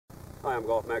Hi, I'm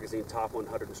Golf Magazine Top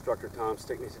 100 Instructor Tom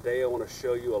Stickney. Today I want to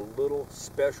show you a little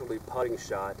specialty putting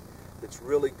shot that's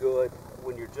really good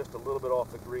when you're just a little bit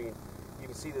off the green. You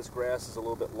can see this grass is a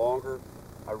little bit longer.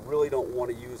 I really don't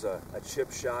want to use a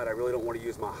chip shot. I really don't want to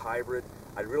use my hybrid.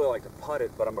 I'd really like to putt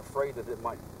it, but I'm afraid that it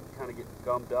might kind of get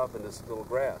gummed up in this little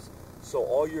grass. So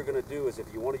all you're going to do is,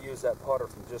 if you want to use that putter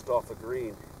from just off the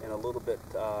green in a little bit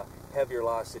heavier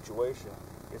lie situation,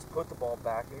 is put the ball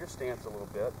back in your stance a little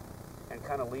bit and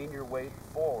kind of lean your weight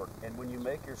forward. And when you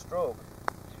make your stroke,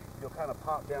 you'll kind of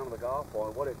pop down to the golf ball,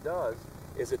 and what it does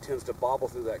is it tends to bobble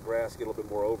through that grass, get a little bit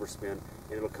more overspin,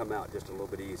 and it'll come out just a little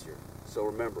bit easier. So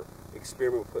remember,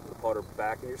 experiment with putting the putter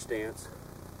back in your stance,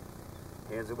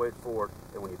 hands and weight forward,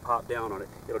 and when you pop down on it,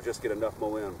 it'll just get enough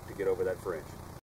momentum to get over that fringe.